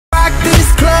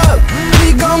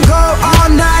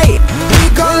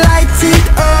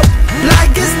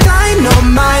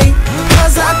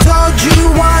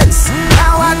you once,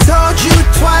 now I told you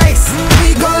twice.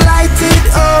 We gon' light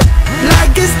it up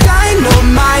like it's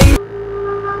dynamite.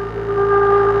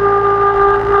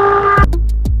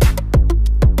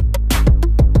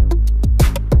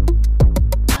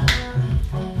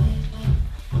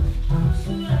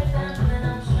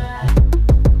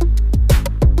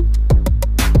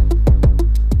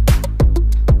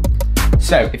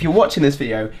 So, if you're watching this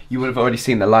video, you would have already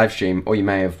seen the live stream, or you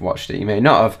may have watched it, you may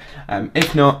not have.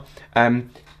 If not,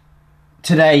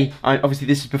 today, obviously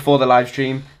this is before the live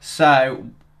stream, so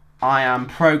I am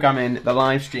programming the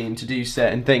live stream to do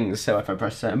certain things. So if I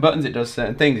press certain buttons, it does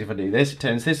certain things. If I do this, it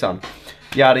turns this on.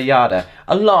 Yada yada.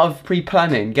 A lot of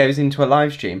pre-planning goes into a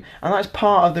live stream, and that's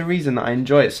part of the reason that I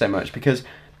enjoy it so much, because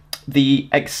the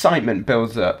excitement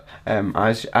builds up,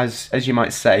 as you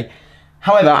might say.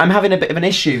 However, I'm having a bit of an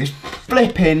issue. This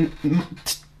flipping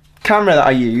camera that I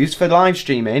use for live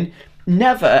streaming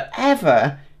never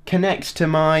ever connects to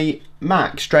my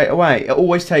Mac straight away. It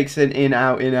always takes an in,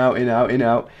 out, in, out, in, out, in,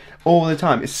 out all the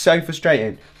time. It's so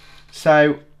frustrating.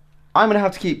 So I'm going to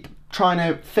have to keep trying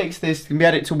to fix this and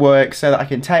get it to work so that I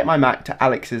can take my Mac to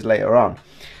Alex's later on.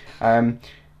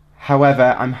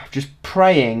 However, I'm just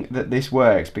praying that this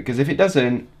works, because if it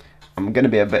doesn't, I'm going to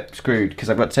be a bit screwed, because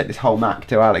I've got to take this whole Mac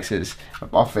to Alex's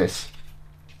office.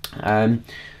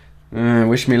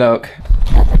 Wish me luck.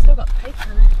 I've still got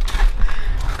paper on it.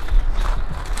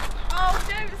 Oh,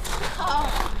 don't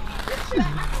stop!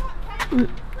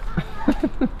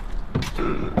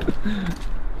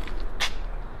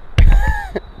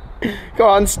 Go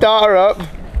on, start her up.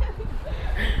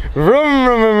 Vroom,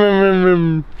 vroom, vroom, vroom,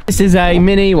 vroom. This is a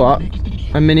mini what?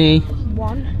 A mini...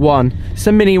 One. It's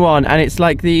a mini one, and it's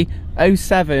like the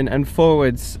 07 and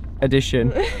forwards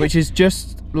edition, which is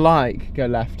just like, go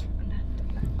left.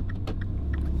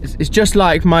 It's just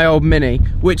like my old Mini,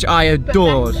 which I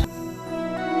adored.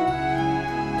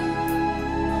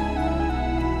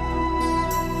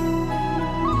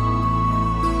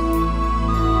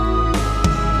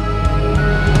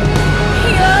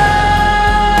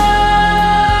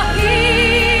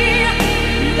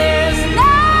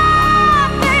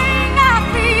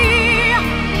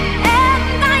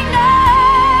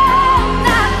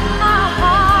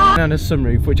 And a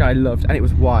sunroof, which I loved, and it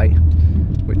was white,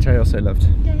 which I also loved.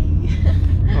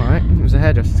 Alright, it was a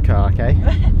hairdresser's car, okay?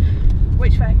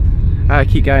 Which way?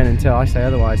 Keep going until I say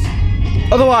otherwise.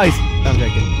 Otherwise! No, I'm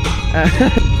joking.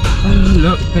 Oh,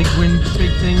 look, big wind,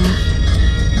 big things.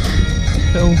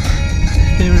 Little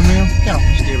steering wheel. Get off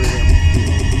the steering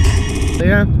wheel. So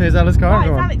yeah, here's Ella's car.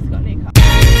 Oh, Alex got a new car.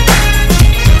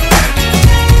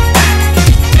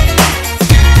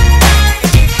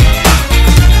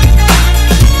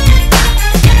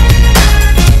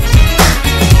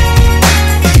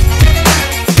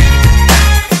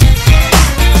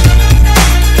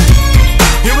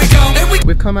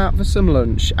 We've come out for some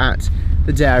lunch at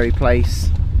the dairy place.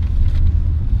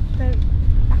 Don't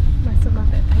mess up my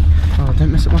bit of paper. Oh,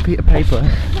 don't mess up my bit of paper.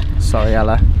 Sorry,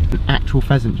 Ella. An actual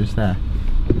pheasant just there.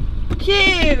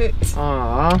 Cute!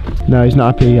 Aww. No, he's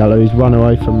not happy, Ella. He's run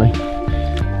away from me.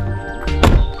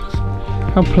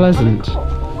 How pleasant.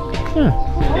 Yeah.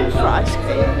 For ice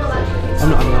cream. I'm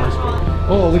not having ice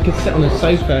cream. Or we could sit on the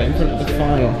sofa in front of the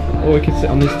fire. Or we could sit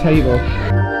on this table.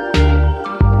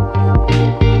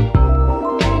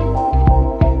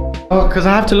 Oh, because I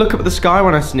have to look up at the sky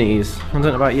when I sneeze. I don't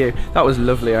know about you. That was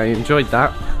lovely, I enjoyed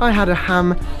that. I had a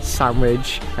ham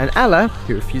sandwich, and Ella,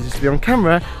 who refuses to be on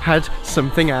camera, had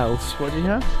something else. What did you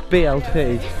have?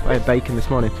 BLT. I had bacon this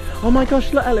morning. Oh my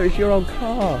gosh, look Ella, it's your old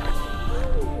car.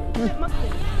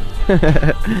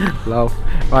 Lol.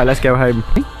 Right, let's go home.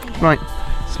 Right,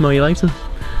 smell you later.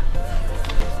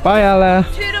 Bye Ella.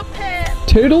 Toodle pip.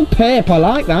 Toodle pip, I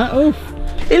like that. Oof.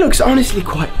 It looks honestly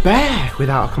quite bare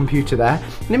without a computer there,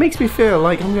 and it makes me feel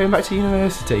like I'm going back to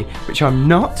university, which I'm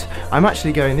not. I'm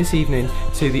actually going this evening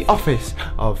to the office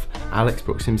of Alex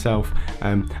Brooks himself.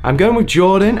 I'm going with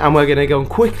Jordan, and we're going to go and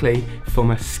quickly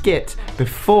film a skit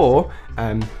before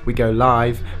we go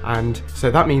live, and so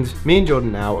that means me and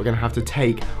Jordan now are going to have to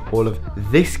take all of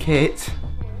this kit,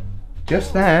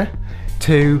 just there,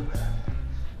 to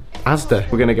Asda.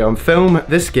 We're going to go and film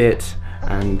the skit,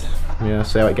 and yeah,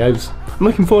 see how it goes. I'm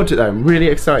looking forward to it though, I'm really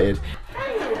excited.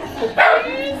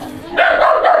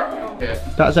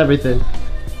 That's everything.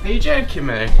 Are you joking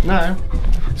me? No.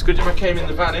 It's good if I came in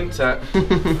the van, isn't it?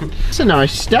 It's a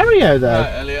nice stereo though.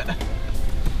 Right, Elliot.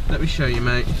 Let me show you,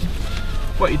 mate.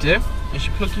 What you do is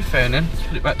you plug your phone in,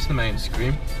 put it back to the main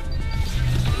screen.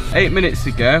 8 minutes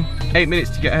ago, 8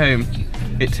 minutes to get home,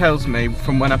 it tells me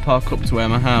from when I park up to where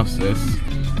my house is.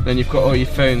 Then you've got all your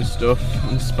phone stuff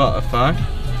and Spotify.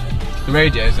 The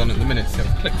radio's on at the minute, so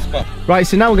click spot. Right,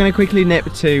 so now we're going to quickly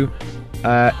nip to,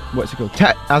 what's it called?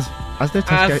 Asda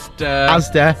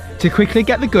to quickly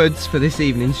get the goods for this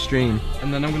evening's stream.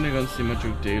 And then I'm going to go and see my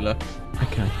drug dealer.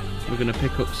 Okay. We're going to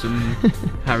pick up some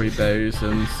Haribos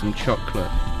and some chocolate.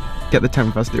 Get the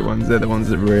 10 plastic ones, they're the ones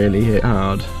that really hit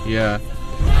hard. Yeah.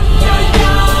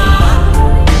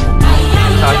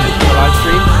 Excited for the live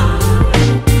stream?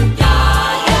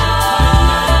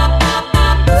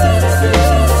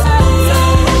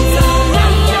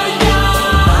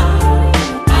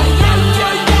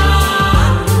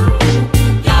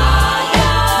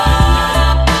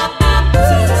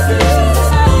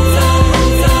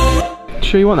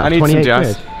 Sure you want that? I need 28 some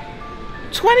jazz. quid.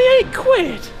 28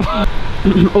 quid?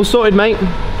 All sorted, mate.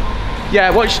 Yeah,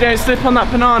 watch you don't slip on that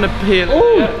banana peel.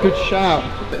 Oh, good shout.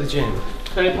 At the gym.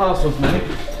 Any parcels, mate?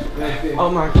 Oh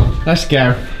my god. Let's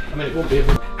go. I mean, it won't be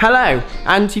Hello,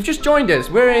 and you've just joined us.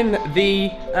 We're in the,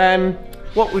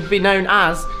 what would be known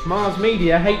as Mars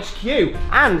Media HQ.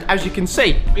 And as you can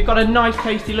see, we've got a nice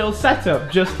tasty little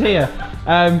setup just here.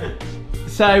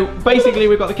 So basically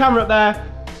we've got the camera up there,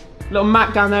 little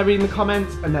Mac down there reading the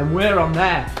comments, and then we're on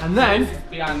there. And then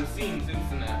behind the scenes,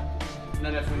 isn't it? And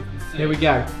then everyone can see. here we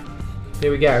go.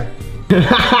 Here we go.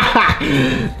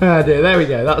 Oh dear, there we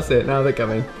go. That's it. Now they're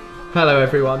coming. Hello,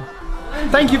 everyone.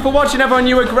 Thank you for watching, everyone.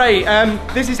 You were great.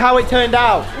 This is how it turned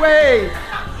out. Wait!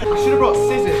 I should have brought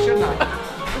scissors, shouldn't I?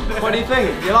 What do you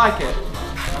think? You like it?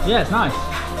 Yeah, it's nice.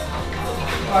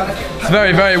 It's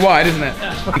very, very wide, isn't it?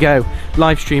 Here we go.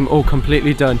 Live stream all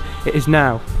completely done. It is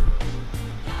now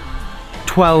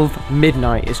 12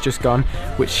 midnight. It's just gone,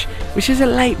 which is a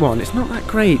late one. It's not that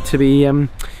great to be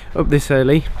up this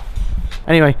early.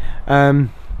 Anyway,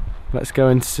 let's go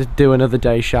and do another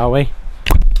day, shall we?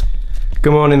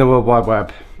 Good morning, the World Wide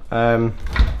Web.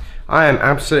 I am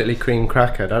absolutely cream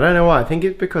crackered. I don't know why. I think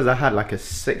it's because I had like a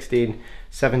 16,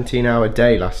 17 hour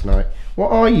day last night.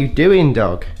 What are you doing,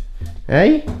 dog?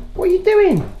 Hey? What are you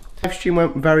doing? Live stream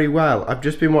went very well. I've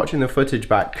just been watching the footage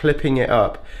back, clipping it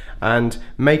up and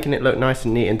making it look nice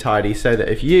and neat and tidy, so that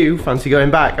if you fancy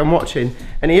going back and watching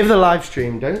any of the live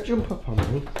stream, don't jump up on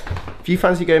me. If you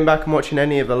fancy going back and watching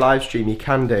any of the live stream, you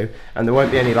can do, and there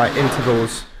won't be any like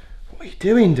intervals. What are you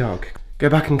doing, dog? Go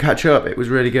back and catch up. It was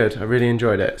really good. I really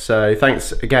enjoyed it. So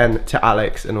thanks again to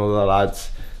Alex and all the lads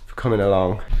for coming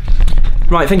along.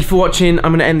 Right, thank you for watching.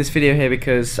 I'm gonna end this video here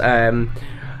because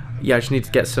yeah, I just need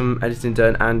to get some editing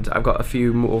done, and I've got a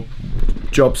few more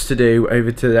jobs to do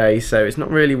over today, so it's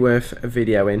not really worth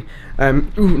videoing.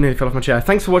 Ooh, nearly fell off my chair.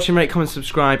 Thanks for watching, rate, comment,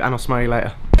 subscribe, and I'll smile you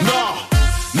later. No,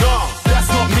 that's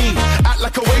not me. Act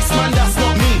like a waste man, that's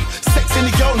not me. Sex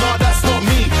any girl, no, that's not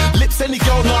me. Lips any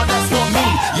girl, no, that's not me.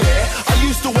 Yeah, I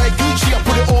used to wear Gucci, I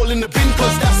put it all in the bin,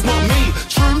 cause that's not me.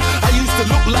 True, I used to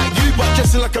look like you, but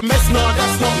dressing like a mess, no,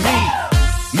 that's not me.